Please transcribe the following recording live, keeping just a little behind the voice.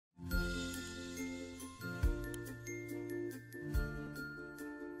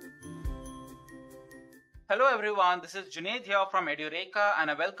Hello everyone, this is Junaid here from Edureka and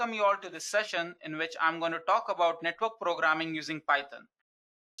I welcome you all to this session in which I'm going to talk about network programming using Python.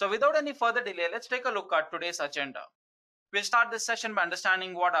 So without any further delay, let's take a look at today's agenda. We'll start this session by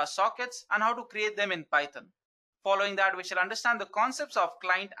understanding what are sockets and how to create them in Python. Following that, we shall understand the concepts of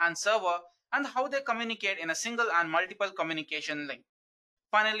client and server and how they communicate in a single and multiple communication link.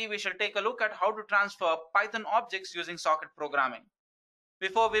 Finally, we shall take a look at how to transfer Python objects using socket programming.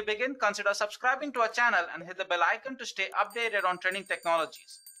 Before we begin, consider subscribing to our channel and hit the bell icon to stay updated on training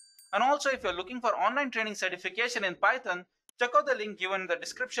technologies. And also, if you're looking for online training certification in Python, check out the link given in the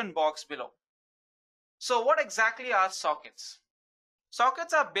description box below. So what exactly are sockets?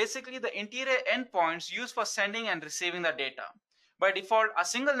 Sockets are basically the interior endpoints used for sending and receiving the data. By default, a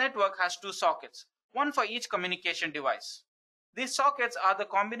single network has two sockets, one for each communication device. These sockets are the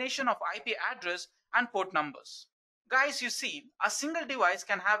combination of IP address and port numbers. Guys, you see, a single device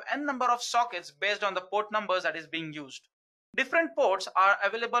can have n number of sockets based on the port numbers that is being used. Different ports are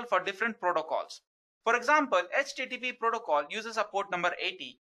available for different protocols. For example, HTTP protocol uses a port number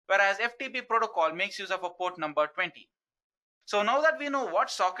 80, whereas FTP protocol makes use of a port number 20. So now that we know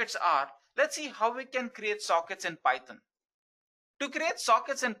what sockets are, let's see how we can create sockets in Python. To create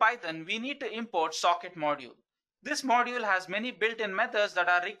sockets in Python, we need to import socket module. This module has many built-in methods that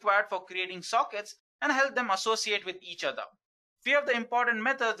are required for creating sockets and help them associate with each other. Few of the important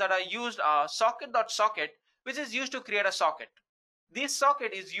methods that are used are socket.socket, which is used to create a socket. This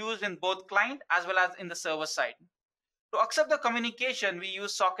socket is used in both client as well as in the server side. To accept the communication, we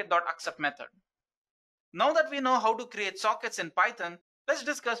use socket.accept method. Now that we know how to create sockets in Python, let's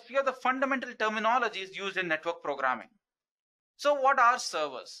discuss few of the fundamental terminologies used in network programming. So what are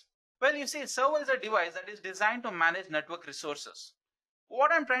servers? Well, you see, server is a device that is designed to manage network resources.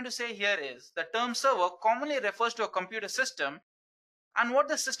 What I'm trying to say here is the term server commonly refers to a computer system, and what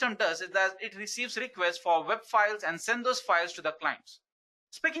the system does is that it receives requests for web files and sends those files to the clients.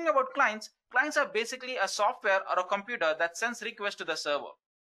 Speaking about clients, clients are basically a software or a computer that sends requests to the server.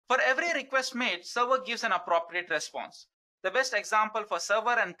 For every request made, server gives an appropriate response. The best example for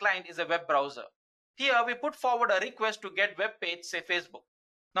server and client is a web browser. Here we put forward a request to get web page, say Facebook.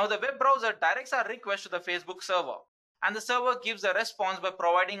 Now the web browser directs our request to the Facebook server, and the server gives a response by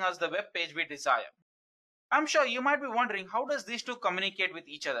providing us the web page we desire. I'm sure you might be wondering, how does these two communicate with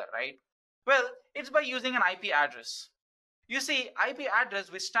each other, right? Well, it's by using an IP address. You see, IP address,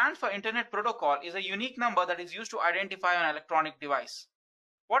 which stands for Internet Protocol, is a unique number that is used to identify an electronic device.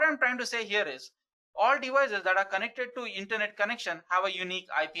 What I'm trying to say here is, all devices that are connected to internet connection have a unique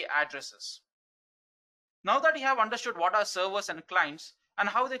IP addresses. Now that you have understood what are servers and clients and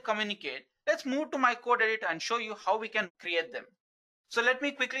how they communicate, let's move to my code editor and show you how we can create them. So let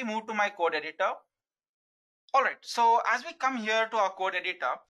me quickly move to my code editor. Alright, so as we come here to our code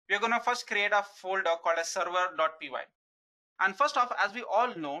editor, we're going to first create a folder called as server.py. And first off, as we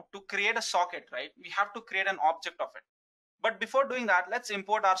all know, to create a socket, right, we have to create an object of it. But before doing that, let's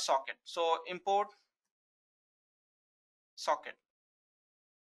import our socket. So import socket.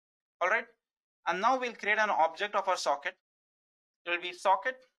 Alright, and now we'll create an object of our socket. It will be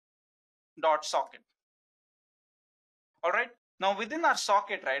socket.socket. Alright, now within our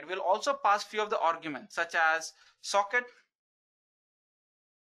socket, right, we'll also pass few of the arguments such as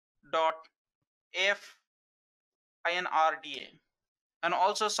socket.afinrda and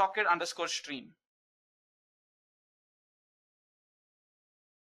also socket_stream.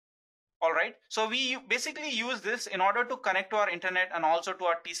 Alright, so we basically use this in order to connect to our internet and also to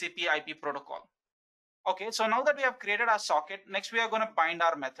our TCP IP protocol. Okay, so now that we have created our socket, next we are going to bind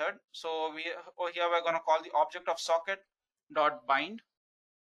our method. So over here we're going to call the object of socket.bind.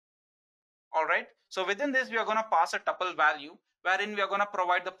 Alright, so within this we are going to pass a tuple value wherein we are going to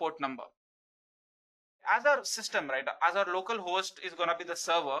provide the port number. As our system, right, as our local host is going to be the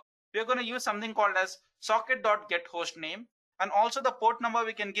server, we are going to use something called as socket.getHostName. And also the port number,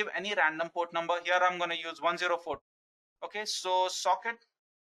 we can give any random port number. Here I'm going to use 104. Okay, so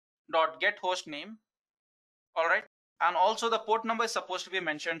socket.getHostName. All right, and also the port number is supposed to be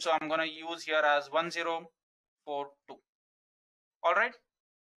mentioned, so I'm going to use here as 1042. All right,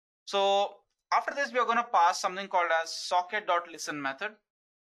 so after this we are going to pass something called as socket.listen method.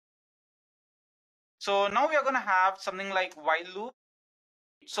 So now we are going to have something like while loop.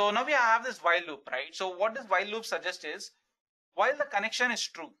 So now we have this while loop, right? So what this while loop suggests is, while the connection is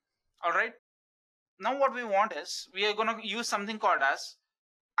true, all right, now what we want is, we are going to use something called as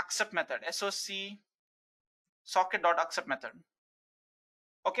accept method, socket.accept method.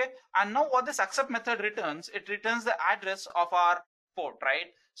 Okay, and now what this accept method returns, it returns the address of our port,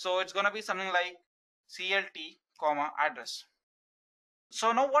 right? So it's going to be something like CLT, address.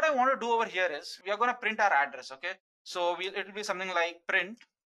 So now what I want to do over here is we are going to print our address. Okay, so it will be something like print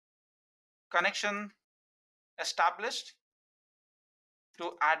connection established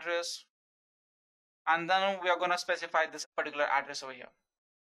to address, and then we are going to specify this particular address over here.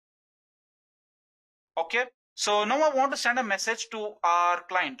 Okay, so now I want to send a message to our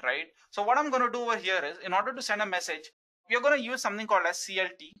client, right? So what I'm going to do over here is, in order to send a message, we are going to use something called as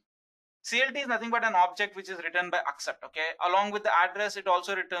CLT. CLT is nothing but an object which is written by accept. Okay, along with the address, it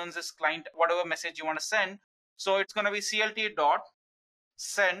also returns this client whatever message you want to send. So it's going to be CLT dot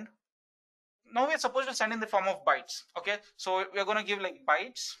send. Now we're supposed to send in the form of bytes. Okay, so we're going to give like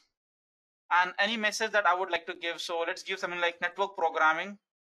bytes and any message that I would like to give. So let's give something like network programming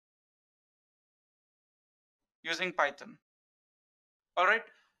using Python. All right,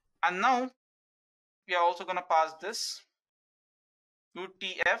 and now we are also going to pass this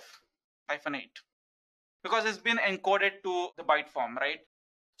UTF-8 because it's been encoded to the byte form, right?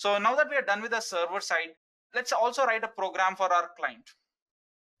 So now that we are done with the server side, let's also write a program for our client.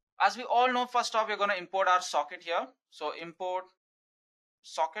 As we all know, first off, we're going to import our socket here. So import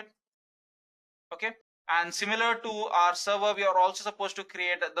socket. Okay. And similar to our server, we are also supposed to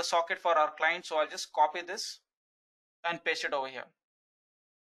create the socket for our client. So I'll just copy this and paste it over here.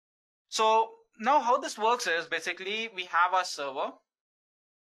 So now how this works is basically we have our server.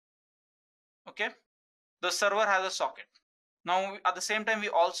 Okay. The server has a socket. Now at the same time, we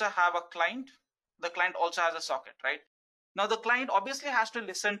also have a client. The client also has a socket, right? Now the client obviously has to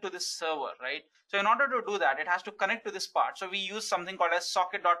listen to this server, right? So in order to do that, it has to connect to this part. So we use something called as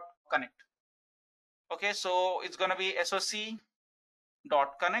socket.connect. Okay, so it's going to be soc.connect.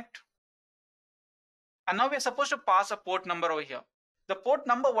 And now we're supposed to pass a port number over here. The port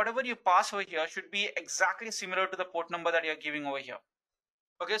number, whatever you pass over here, should be exactly similar to the port number that you're giving over here.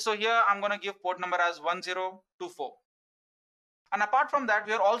 Okay, so here I'm going to give port number as 1024. And apart from that,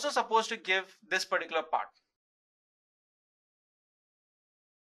 we are also supposed to give this particular part.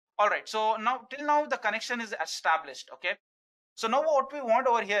 All right, so now till now the connection is established. Okay, so now what we want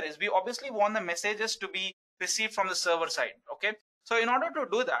over here is we obviously want the messages to be received from the server side. Okay, so in order to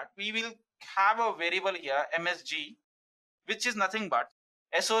do that, we will have a variable here msg, which is nothing but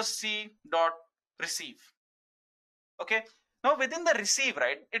soc.receive. Okay, now within the receive,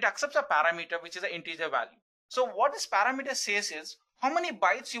 right, it accepts a parameter which is an integer value. So what this parameter says is how many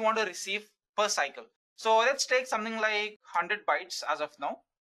bytes you want to receive per cycle. So let's take something like 100 bytes as of now.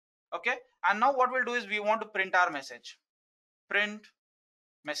 Okay, and now what we'll do is we want to print our message. Print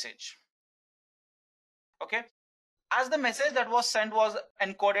message. Okay, as the message that was sent was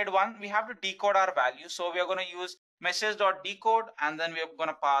encoded one, we have to decode our value. So we are going to use message.decode and then we are going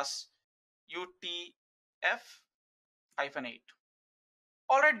to pass UTF-8.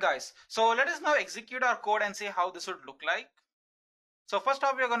 All right, guys. So let us now execute our code and see how this would look like. So first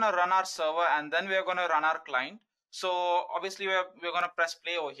off, we are going to run our server and then we are going to run our client. So obviously we're going to press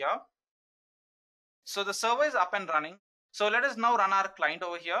play over here. So the server is up and running. So let us now run our client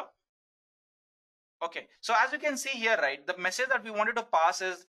over here. Okay, so as you can see here, right, the message that we wanted to pass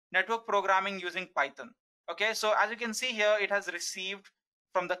is network programming using Python. Okay, so as you can see here, it has received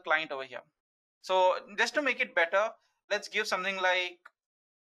from the client over here. So just to make it better, let's give something like,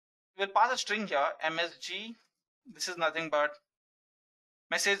 we'll pass a string here, msg. This is nothing but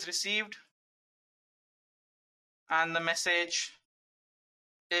message received. And the message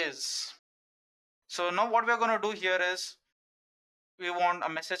is. So now what we're going to do here is we want a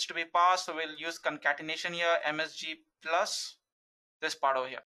message to be passed. So we'll use concatenation here, msg plus this part over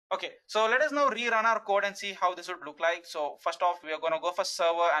here. Okay, so let us now rerun our code and see how this would look like. So first off, we are going to go for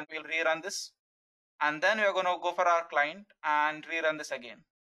server and we'll rerun this. And then we are going to go for our client and rerun this again.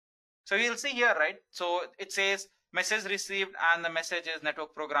 So you'll see here, right? So it says message received and the message is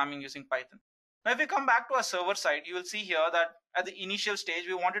network programming using Python. Now, if we come back to our server side, you will see here that at the initial stage,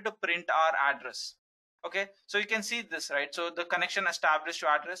 we wanted to print our address. Okay, so you can see this, right? So the connection established to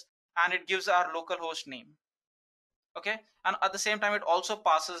address and it gives our local host name. Okay, and at the same time, it also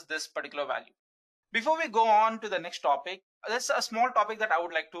passes this particular value. Before we go on to the next topic, there's a small topic that I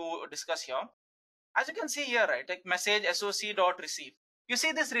would like to discuss here. As you can see here, right, like message soc.receive. You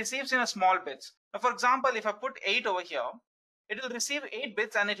see this receives in a small bits. Now, for example, if I put 8 over here, it will receive 8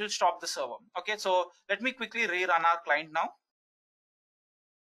 bits and it will stop the server. Okay, so let me quickly rerun our client now.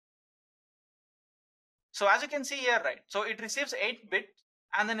 So as you can see here, right, so it receives 8 bits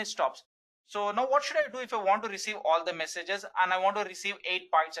and then it stops. So now what should I do if I want to receive all the messages and I want to receive 8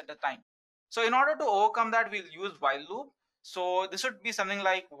 bytes at a time? So in order to overcome that, we'll use while loop. So this would be something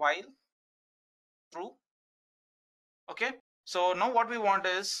like while true. Okay, so now what we want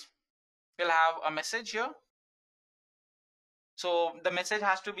is we'll have a message here So the message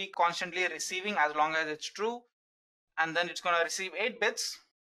has to be constantly receiving as long as it's true. And then it's going to receive 8 bits.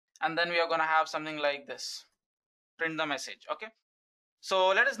 And then we are going to have something like this. Print the message. Okay. So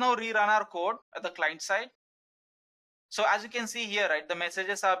let us now rerun our code at the client side. So as you can see here, right, the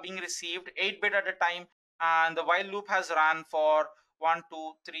messages are being received 8-bit at a time, and the while loop has run for 1,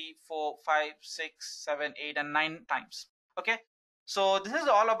 2, 3, 4, 5, 6, 7, 8, and 9 times. Okay. So this is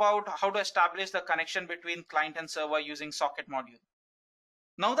all about how to establish the connection between client and server using socket module.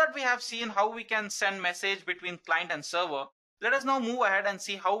 Now that we have seen how we can send message between client and server, let us now move ahead and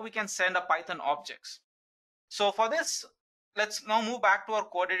see how we can send a Python objects. So for this, let's now move back to our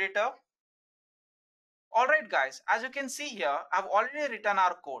code editor. Alright guys, as you can see here, I've already written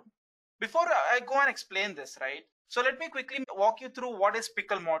our code. Before I go and explain this, right? So let me quickly walk you through what is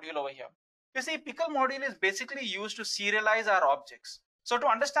pickle module over here. You see, pickle module is basically used to serialize our objects. So to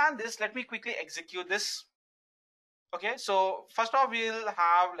understand this, let me quickly execute this. Okay, so first off, we'll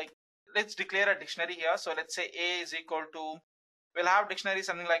have let's declare a dictionary here. So let's say A is equal to, we'll have dictionary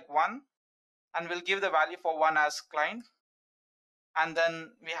something like 1, and we'll give the value for 1 as client. And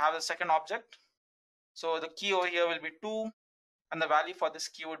then we have the second object. So the key over here will be 2, and the value for this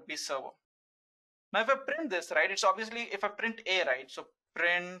key would be server. Now if I print this, right, it's obviously, if I print A, right, so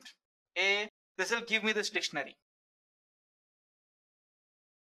print A, this will give me this dictionary.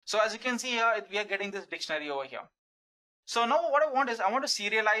 So as you can see here, we are getting this dictionary over here. So now what I want is, I want to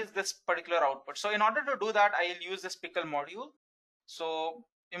serialize this particular output. So in order to do that, I'll use this pickle module. So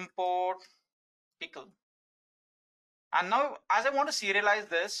import pickle. And now as I want to serialize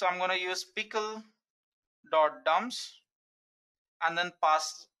this, so I'm going to use pickle.dumps and then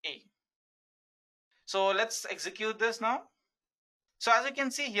pass A. So let's execute this now. So as you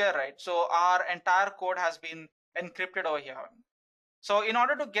can see here, right, so our entire code has been encrypted over here. So in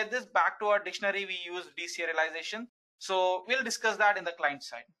order to get this back to our dictionary, we use deserialization. So we'll discuss that in the client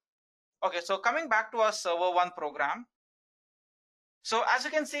side. Okay, so coming back to our server 1 program. So as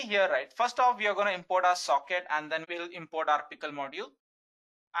you can see here, right, first off, we are going to import our socket, and then we'll import our pickle module.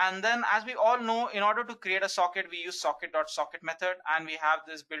 And then as we all know, in order to create a socket, we use socket.socket method, and we have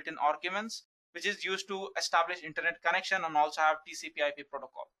this built-in arguments, which is used to establish internet connection and also have TCP/IP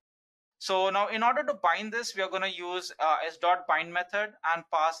protocol. So now in order to bind this, we are going to use s.bind method and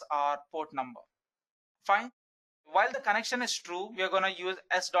pass our port number. Fine. While the connection is true, we are going to use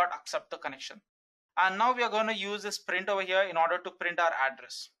s.accept the connection. And now we are going to use this print over here in order to print our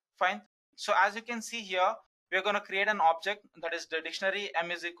address. Fine. So as you can see here, we are going to create an object that is the dictionary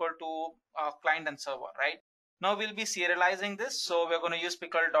m is equal to client and server, right? Now we'll be serializing this. So we're going to use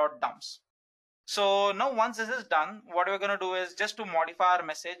pickle.dumps. So now once this is done, what we're going to do is, just to modify our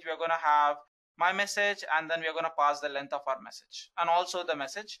message, we're going to have my message, and then we're going to pass the length of our message and also the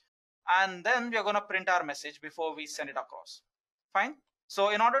message. And then we're going to print our message before we send it across. Fine. So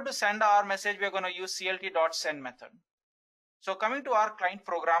in order to send our message, we're going to use clt.send method. So coming to our client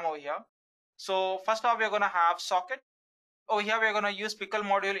program over here. So first off, we're going to have socket. Over here, we're going to use pickle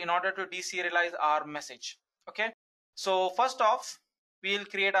module in order to deserialize our message. Okay. So first off, we'll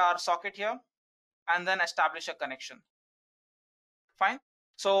create our socket here and then establish a connection. Fine.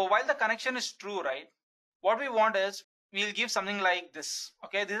 So while the connection is true, right, what we want is, we'll give something like this.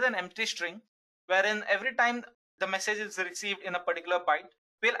 Okay. This is an empty string wherein every time the message is received in a particular byte,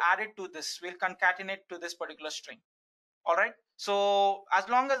 we'll add it to this. We'll concatenate to this particular string. All right. So as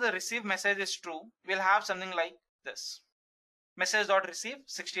long as the receive message is true, we'll have something like this. Message.receive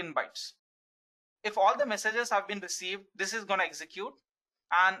 16 bytes. If all the messages have been received, this is going to execute.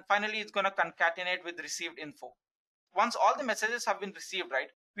 And finally, it's going to concatenate with received info. Once all the messages have been received, right,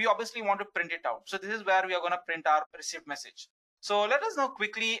 we obviously want to print it out. So this is where we are going to print our received message. So let us now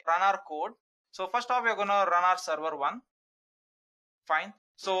quickly run our code. So first off, we're going to run our server 1. Fine.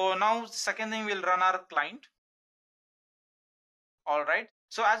 So now second thing, we'll run our client. All right.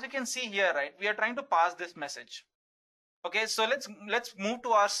 So as you can see here, right, we are trying to pass this message. Okay. So let's move to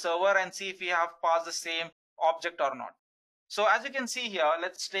our server and see if we have passed the same object or not. So as you can see here,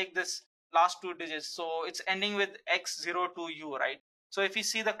 let's take this last 2 digits. So it's ending with x02u, right? So if you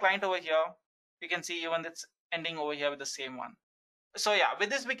see the client over here, you can see even it's ending over here with the same one. So yeah, with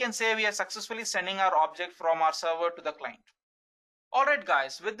this we can say we are successfully sending our object from our server to the client. Alright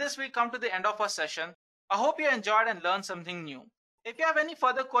guys, with this we come to the end of our session. I hope you enjoyed and learned something new. If you have any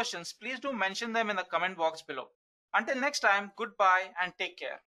further questions, please do mention them in the comment box below. Until next time, goodbye and take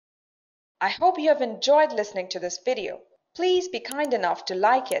care. I hope you have enjoyed listening to this video. Please be kind enough to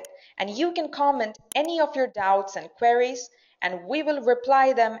like it, and you can comment any of your doubts and queries, and we will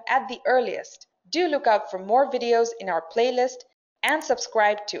reply them at the earliest. Do look out for more videos in our playlist and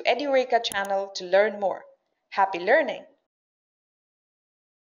subscribe to Edureka channel to learn more. Happy learning!